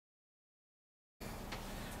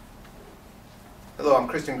Hello, I'm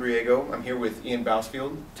Christan Griego. I'm here with Ian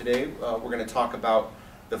Bousfield. Today we're going to talk about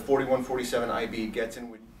the 4147 IB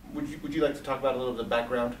Getzen. Would you like to talk about a little of the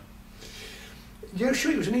background? Yeah,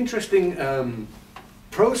 sure. It was an interesting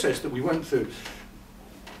process that we went through.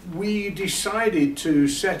 We decided to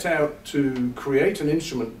set out to create an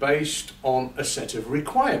instrument based on a set of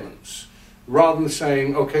requirements. Rather than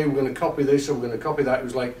saying, okay, we're going to copy this or we're going to copy that, it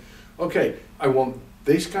was like, okay, I want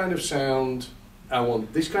this kind of sound, I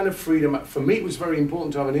want this kind of freedom. For me, it was very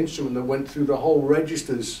important to have an instrument that went through the whole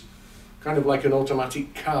registers, kind of like an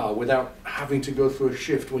automatic car, without having to go through a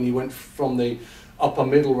shift when you went from the upper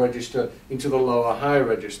middle register into the lower high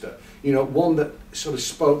register. You know, one that sort of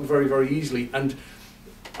spoke very, very easily. And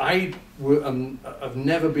I've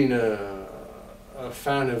never been a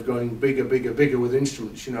fan of going bigger, bigger, bigger with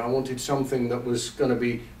instruments. You know, I wanted something that was going to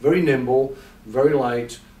be very nimble, very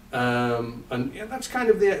light, and yeah, that's kind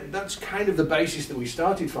of the basis that we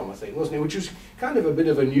started from, I think, wasn't it? Which was kind of a bit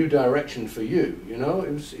of a new direction for you. You know,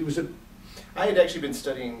 it was a. I had actually been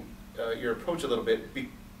studying your approach a little bit.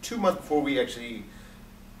 2 months before we actually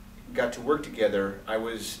got to work together, I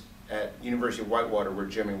was at University of Whitewater where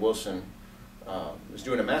Jeremy Wilson was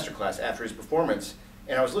doing a master class after his performance,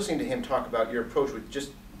 and I was listening to him talk about your approach with just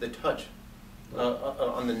the touch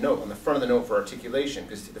on the note, on the front of the note for articulation,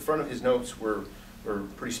 because the front of his notes were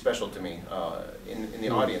pretty special to me in the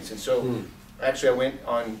audience. And so actually I went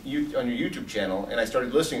on your YouTube channel and I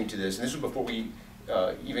started listening to this, and this was before we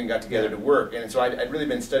even got together to work, and so I'd really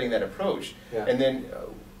been studying that approach. Yeah. And then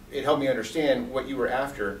it helped me understand what you were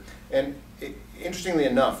after. And interestingly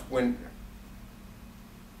enough, when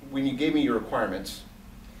you gave me your requirements,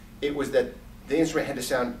 it was that the instrument had to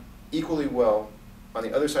sound equally well on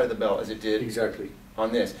the other side of the bell as it did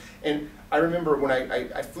on this. And I remember when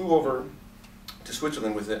I flew over to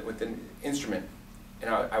Switzerland with an instrument, and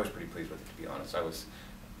I was pretty pleased with it, to be honest. I was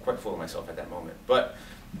quite full of myself at that moment. But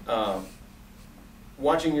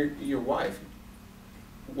watching your wife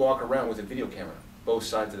walk around with a video camera, both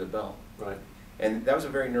sides of the bell. Right. And that was a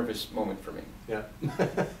very nervous moment for me. Yeah.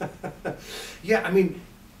 Yeah, I mean,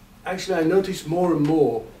 actually I notice more and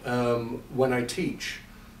more when I teach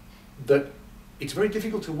that it's very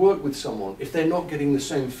difficult to work with someone if they're not getting the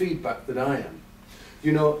same feedback that I am.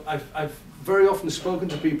 You know, I've very often spoken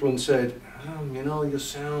to people and said, you know, your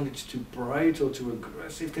sound, it's too bright or too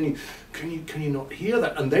aggressive. Can you not hear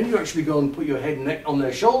that? And then you actually go and put your head and neck on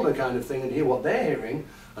their shoulder kind of thing and hear what they're hearing,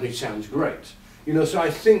 and it sounds great. You know, so I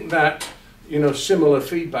think that, you know, similar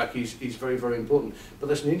feedback is very, very important. But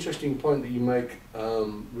that's an interesting point that you make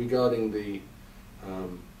regarding the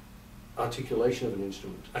articulation of an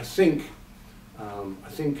instrument. I think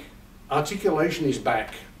articulation is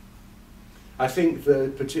back. I think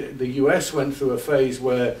the US went through a phase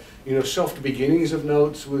where, you know, soft beginnings of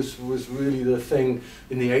notes was really the thing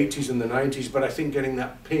in the 80s and the 90s, but I think getting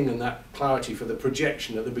that ping and that clarity for the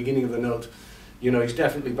projection at the beginning of the note, you know, is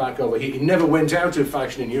definitely back over here. It never went out of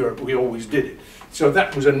fashion in Europe, we always did it. So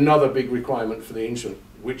that was another big requirement for the instrument,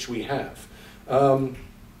 which we have.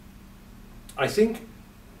 I think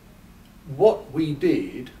what we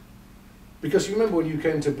did, because you remember when you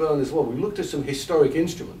came to Bern as well, we looked at some historic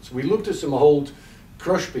instruments. We looked at some old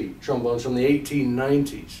crushbeat trombones from the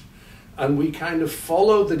 1890s, and we kind of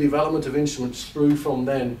followed the development of instruments through from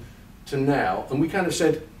then to now, and we kind of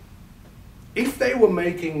said, if they were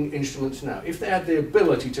making instruments now, if they had the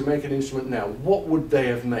ability to make an instrument now, what would they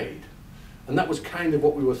have made? And that was kind of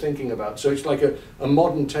what we were thinking about. So it's like a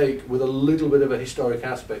modern take with a little bit of a historic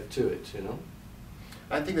aspect to it, you know?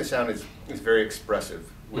 I think the sound is very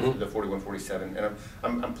expressive with the 4147, and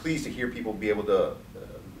I'm pleased to hear people be able to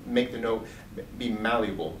make the note be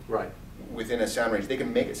malleable within a sound range. They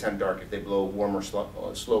can make it sound dark if they blow warmer,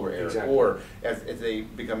 slower air, or if they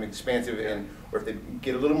become expansive, or if they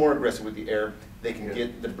get a little more aggressive with the air, they can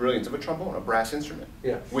get the brilliance of a trombone, a brass instrument,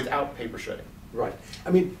 without paper shredding. Right.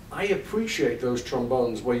 I mean, I appreciate those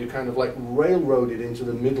trombones where you kind of like railroad it into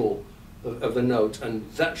the middle of the note, and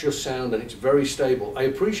that's your sound, and it's very stable. I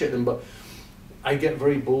appreciate them, but I get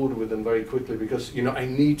very bored with them very quickly because, you know, I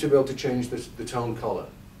need to be able to change the tone color.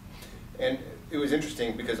 And it was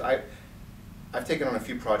interesting because I've taken on a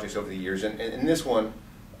few projects over the years, and this one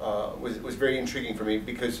was very intriguing for me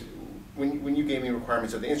because when you gave me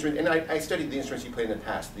requirements of the instrument, and I studied the instruments you played in the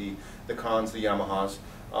past, the Khans, the Yamahas,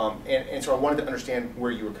 and so I wanted to understand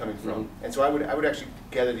where you were coming from. And so I would actually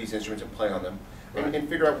gather these instruments and play on them. And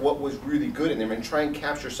figure out what was really good in them and try and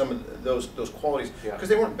capture some of those qualities, because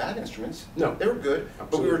they weren't bad instruments. No, they were good. Absolutely.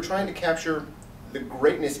 But we were trying to capture the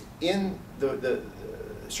greatness in the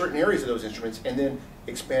certain areas of those instruments and then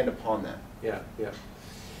expand upon that. Yeah, yeah.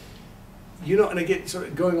 You know, and again, sort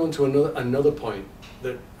of going on to another point,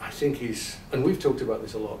 that I think is, and we've talked about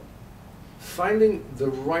this a lot, finding the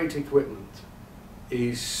right equipment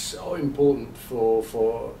is so important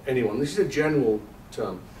for anyone. This is a general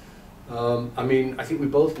term. I mean, I think we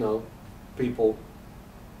both know people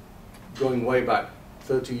going way back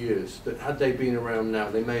 30 years that had they been around now,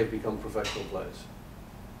 they may have become professional players.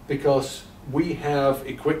 Because we have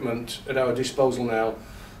equipment at our disposal now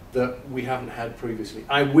that we haven't had previously.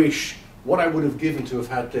 I wish what I would have given to have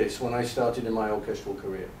had this when I started in my orchestral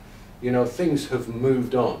career. You know, things have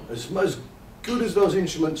moved on. As good as those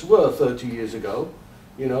instruments were 30 years ago,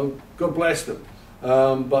 you know, God bless them.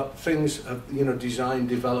 But things have, you know, design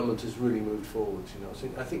development has really moved forwards, you know. So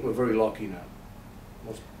I think we're very lucky now.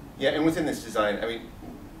 Yeah, and within this design, I mean,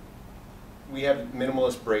 we have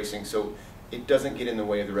minimalist bracing, so it doesn't get in the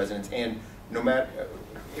way of the resonance. And no matter,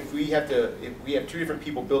 if we have two different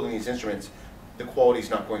people building these instruments, the quality is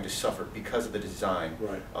not going to suffer because of the design.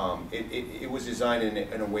 Right. It was designed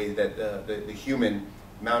in a way that the human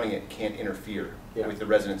mounting it can't interfere with the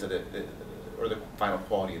resonance of or the final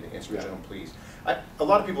quality of the instrumental please. A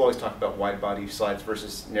lot of people always talk about wide body slides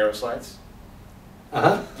versus narrow slides.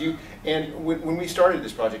 And when we started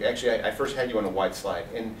this project, actually, I first had you on a wide slide,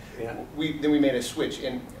 and then we made a switch,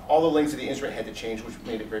 and all the lengths of the instrument had to change, which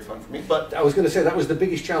made it very fun for me. But I was going to say that was the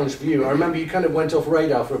biggest challenge for you. I remember you kind of went off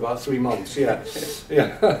radar for about 3 months. Yeah,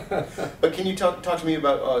 yeah. But can you talk to me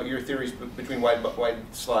about your theories between wide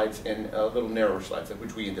slides and little narrower slides,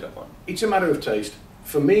 which we ended up on? It's a matter of taste.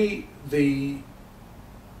 For me, the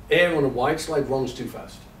air on a wide slide runs too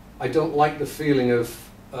fast. I don't like the feeling of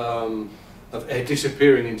air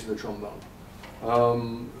disappearing into the trombone.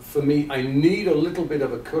 For me, I need a little bit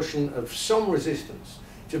of a cushion of some resistance.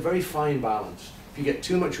 It's a very fine balance. If you get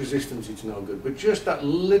too much resistance, it's no good. But just that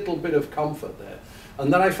little bit of comfort there.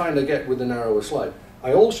 And that I find I get with the narrower slide.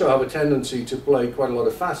 I also have a tendency to play quite a lot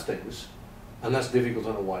of fast things, and that's difficult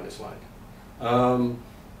on a wider slide.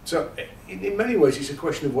 So in many ways, it's a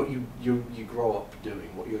question of what you grow up doing,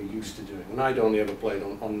 what you're used to doing. And I'd only ever played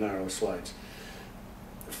on narrow slides.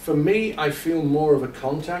 For me, I feel more of a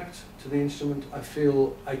contact to the instrument. I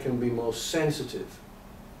feel I can be more sensitive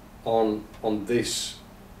on this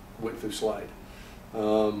width of slide.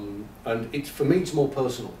 And for me, it's more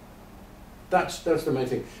personal. That's the main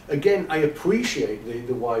thing. Again, I appreciate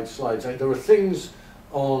the wide slides. There are things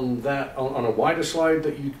on a wider slide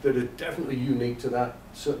that are definitely unique to that.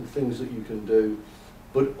 Certain things that you can do,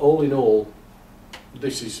 but all in all,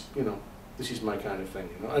 this is my kind of thing.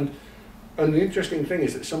 You know, and the interesting thing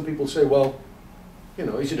is that some people say, well, you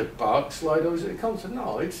know, is it a Bach slide or is it a concert?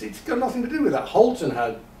 No, it's got nothing to do with that. Holton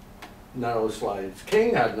had narrow slides.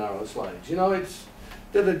 King had narrow slides. You know,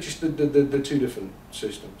 they're just the two different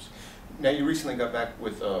systems. Now, you recently got back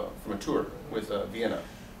from a tour with Vienna.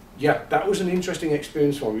 Yeah, that was an interesting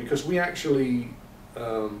experience for me because we actually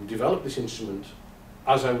developed this instrument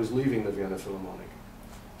as I was leaving the Vienna Philharmonic.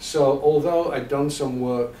 So although I'd done some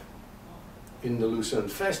work in the Lucerne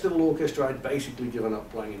Festival Orchestra, I'd basically given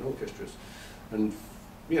up playing in orchestras. And,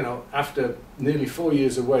 you know, after nearly 4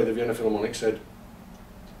 years away, the Vienna Philharmonic said,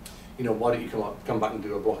 you know, why don't you come back and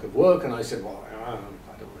do a block of work? And I said, well, I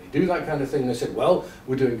don't really do that kind of thing. And they said, well,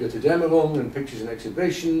 we're doing Götterdämmerung and Pictures and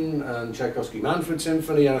Exhibition and Tchaikovsky Manfred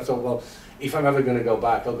Symphony. And I thought, well, if I'm ever going to go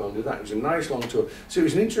back, I'll go and do that. It was a nice long tour. So it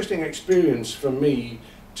was an interesting experience for me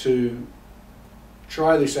to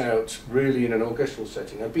try this out really in an orchestral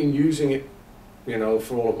setting. I've been using it, you know,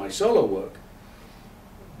 for all of my solo work,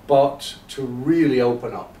 but to really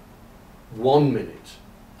open up 1 minute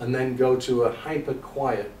and then go to a hyper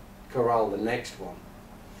quiet chorale the next one.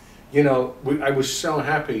 You know, I was so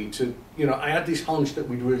happy to, you know, I had this hunch that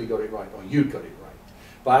we'd really got it right, or you'd got it right.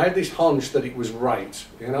 But I had this hunch that it was right,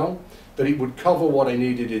 you know, that it would cover what I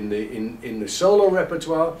needed in the solo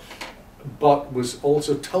repertoire, but was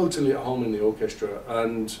also totally at home in the orchestra.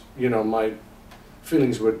 And, you know, my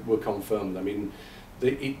feelings were confirmed. I mean,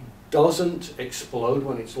 it doesn't explode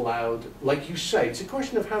when it's loud. Like you say, it's a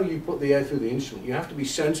question of how you put the air through the instrument. You have to be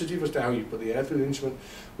sensitive as to how you put the air through the instrument,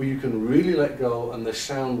 where you can really let go and the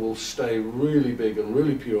sound will stay really big and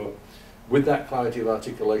really pure with that clarity of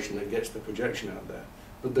articulation that gets the projection out there.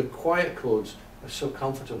 But the quiet chords are so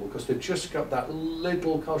comfortable because they've just got that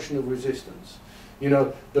little cushion of resistance. You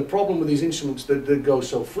know, the problem with these instruments that go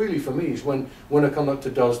so freely for me is when a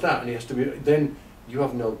conductor does that and he has to be, then you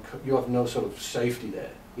have no sort of safety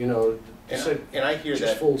there. You know, and I hear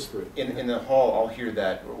just that falls through. In the hall, I'll hear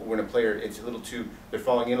that when a player, it's a little too, they're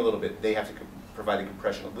falling in a little bit, they have to provide the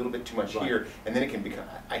compression a little bit too much here, and then it can become,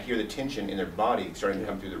 I hear the tension in their body starting to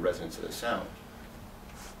come through the resonance of the sound.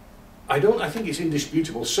 I think it's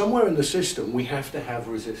indisputable. Somewhere in the system, we have to have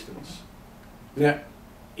resistance. Now,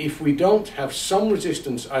 if we don't have some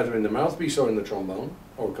resistance either in the mouthpiece or in the trombone,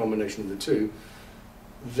 or a combination of the two,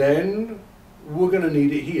 then we're going to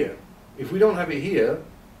need it here. If we don't have it here,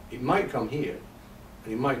 it might come here,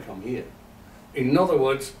 and it might come here. In other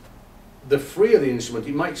words, the freer the instrument,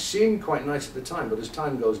 it might seem quite nice at the time, but as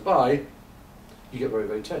time goes by, you get very,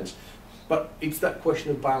 very tense. But it's that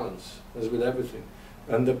question of balance, as with everything.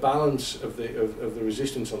 And the balance of the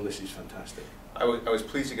resistance on this is fantastic. I was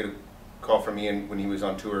pleased to get a call from Ian when he was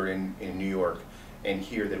on tour in New York and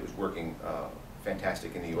hear that it was working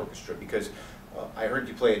fantastic in the orchestra, because I heard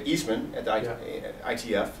you play at Eastman at the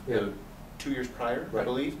ITF 2 years prior, I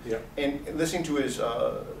believe. Yeah. And listening to his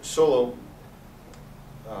solo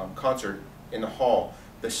concert in the hall,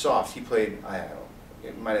 the soft he played,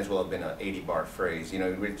 it might as well have been an 80-bar phrase, you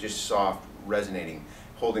know, with just soft, resonating,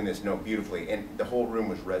 holding this note beautifully, and the whole room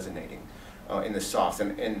was resonating in the softs,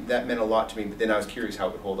 and that meant a lot to me. But then I was curious how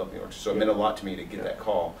it would hold up in the orchestra, so it meant a lot to me to get that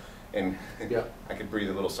call, and I could breathe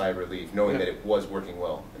a little sigh of relief knowing that it was working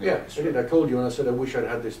well in the orchestra. I did. I called you and I said I wish I'd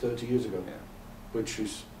had this 30 years ago, which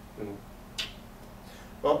is, you know.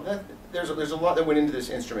 Well, there's a lot that went into this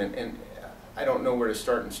instrument, and I don't know where to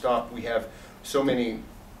start and stop. We have so many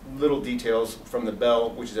little details from the bell,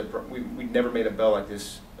 which is we never made a bell like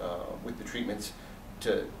this with the treatments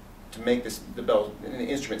to make the bell and the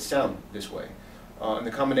instrument sound this way. And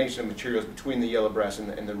the combination of materials between the yellow brass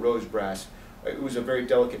and the rose brass, it was a very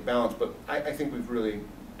delicate balance, but I think we've really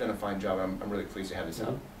done a fine job. I'm really pleased to have this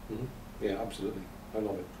out. Yeah, absolutely. I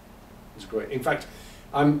love it. It's great. In fact,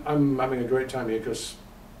 I'm having a great time here because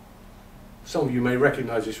some of you may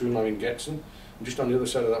recognize this room. I'm in Getzen. I'm just on the other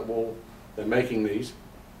side of that wall. They're making these.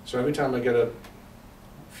 So every time I get a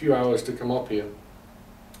few hours to come up here,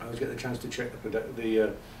 I always get the chance to check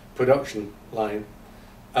the production line.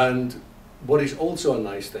 And what is also a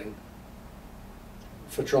nice thing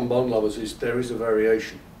for trombone lovers is there is a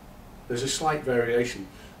variation. There's a slight variation.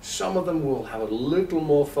 Some of them will have a little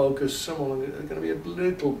more focus, some of them are going to be a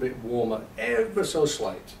little bit warmer, ever so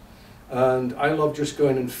slight. And I love just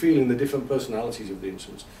going and feeling the different personalities of the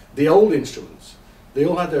instruments. The old instruments, they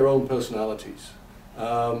all had their own personalities.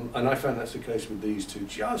 And I found that's the case with these two,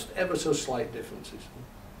 just ever so slight differences.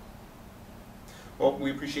 Well,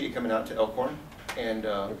 we appreciate you coming out to Elkhorn, and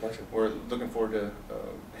we're looking forward to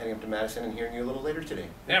heading up to Madison and hearing you a little later today.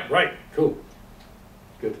 Yeah, right. Cool.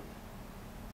 Good.